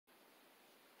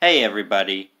Hey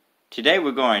everybody, today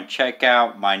we're going to check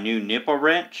out my new nipple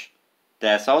wrench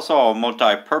that's also a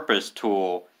multi-purpose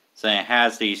tool, so it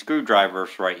has these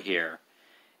screwdrivers right here.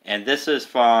 And this is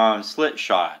from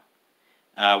SliX.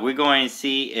 We're going to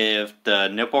see if the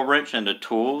nipple wrench and the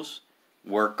tools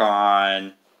work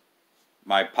on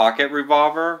my pocket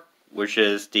revolver, which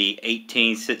is the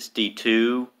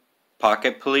 1862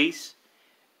 Pocket Police,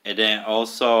 and then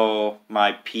also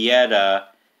my Pieta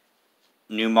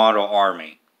New Model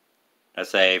Army.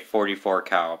 That's a 44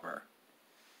 caliber.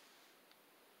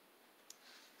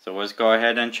 So let's go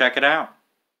ahead and check it out.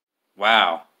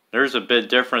 Wow, there's a big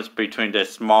difference between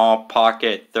this small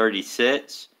pocket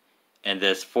 36 and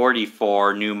this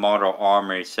 44 New Model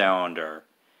Army cylinder.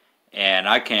 And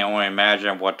I can only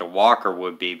imagine what the Walker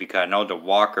would be, because I know the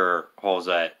Walker holds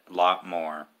a lot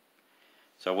more.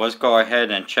 So let's go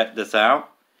ahead and check this out.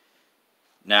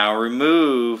 Now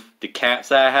remove the caps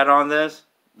that I had on this.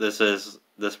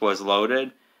 This was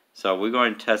loaded, so we're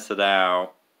going to test it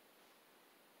out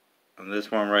on this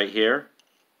one right here,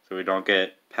 so we don't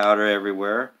get powder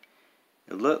everywhere.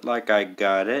 It looked like I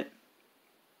got it.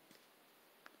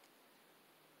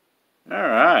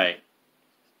 Alright,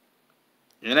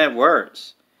 and it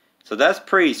works. So that's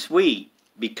pretty sweet,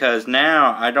 because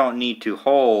now I don't need to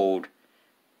hold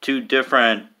two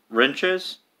different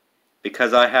wrenches,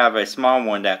 because I have a small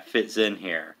one that fits in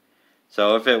here.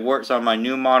 So if it works on my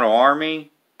New Model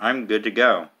Army, I'm good to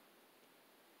go.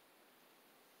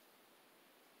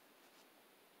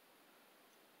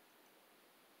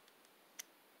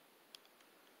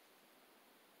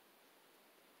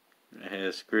 Go ahead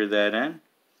and screw that in.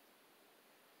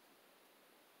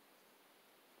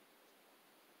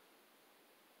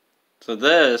 So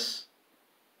this,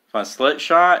 from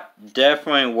SliX,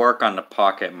 definitely work on the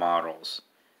pocket models,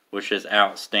 which is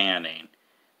outstanding.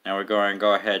 Now we're going to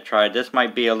go ahead and try. This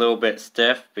might be a little bit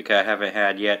stiff because I haven't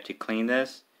had yet to clean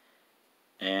this.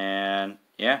 And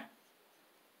yeah,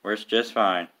 works just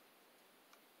fine.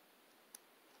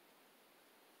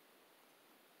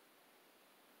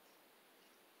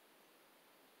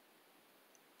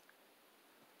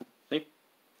 See?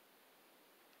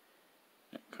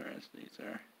 Of course, these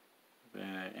are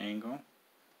bad angle.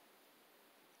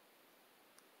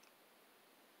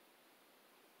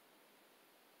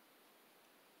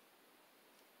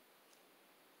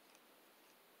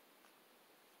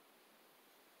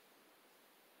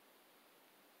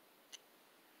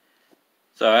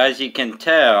 So as you can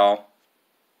tell,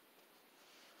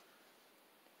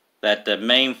 that the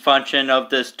main function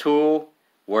of this tool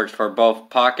works for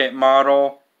both pocket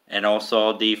model and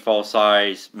also the full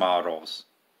size models.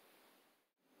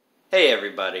 Hey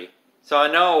everybody, so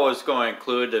I know I was going to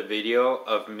include a video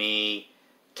of me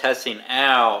testing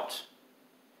out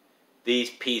these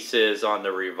pieces on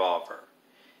the revolver.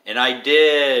 And I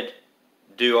did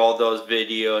do all those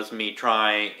videos, me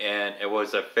trying, and it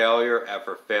was a failure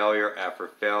after failure after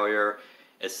failure.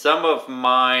 And some of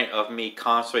mine, of me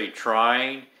constantly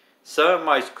trying, some of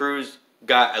my screws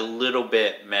got a little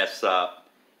bit messed up,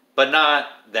 but not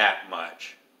that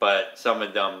much, but some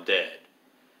of them did.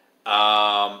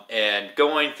 And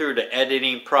going through the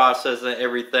editing process and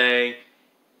everything,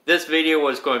 this video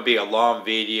was going to be a long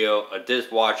video of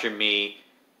just watching me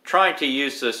trying to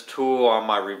use this tool on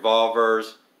my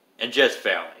revolvers and just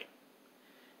failing.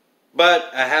 But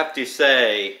I have to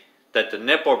say that the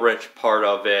nipple wrench part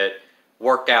of it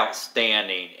worked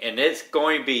outstanding, and it's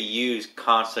going to be used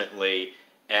constantly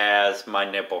as my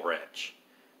nipple wrench,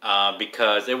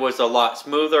 because it was a lot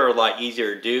smoother, a lot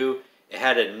easier to do. It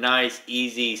had a nice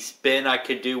easy spin I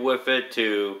could do with it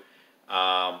to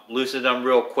loosen them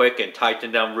real quick and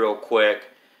tighten them real quick.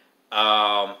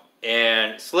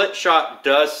 And SliX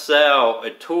does sell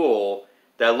a tool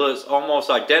that looks almost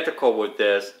identical with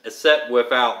this, except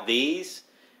without these.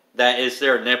 That is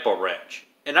their nipple wrench.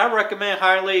 And I recommend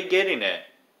highly getting it,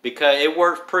 because it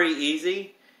works pretty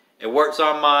easy. It works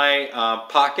on my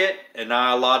pocket, and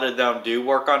not a lot of them do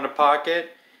work on the pocket.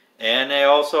 And it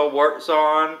also works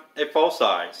on a full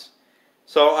size.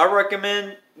 So I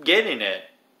recommend getting it.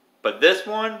 But this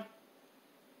one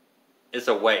is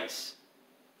a waste.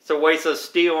 It's a waste of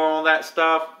steel and all that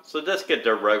stuff. So just get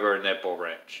the regular nipple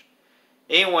wrench.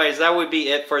 Anyways, that would be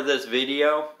it for this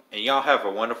video. And y'all have a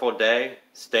wonderful day.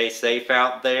 Stay safe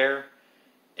out there.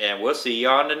 And we'll see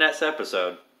y'all on the next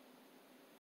episode.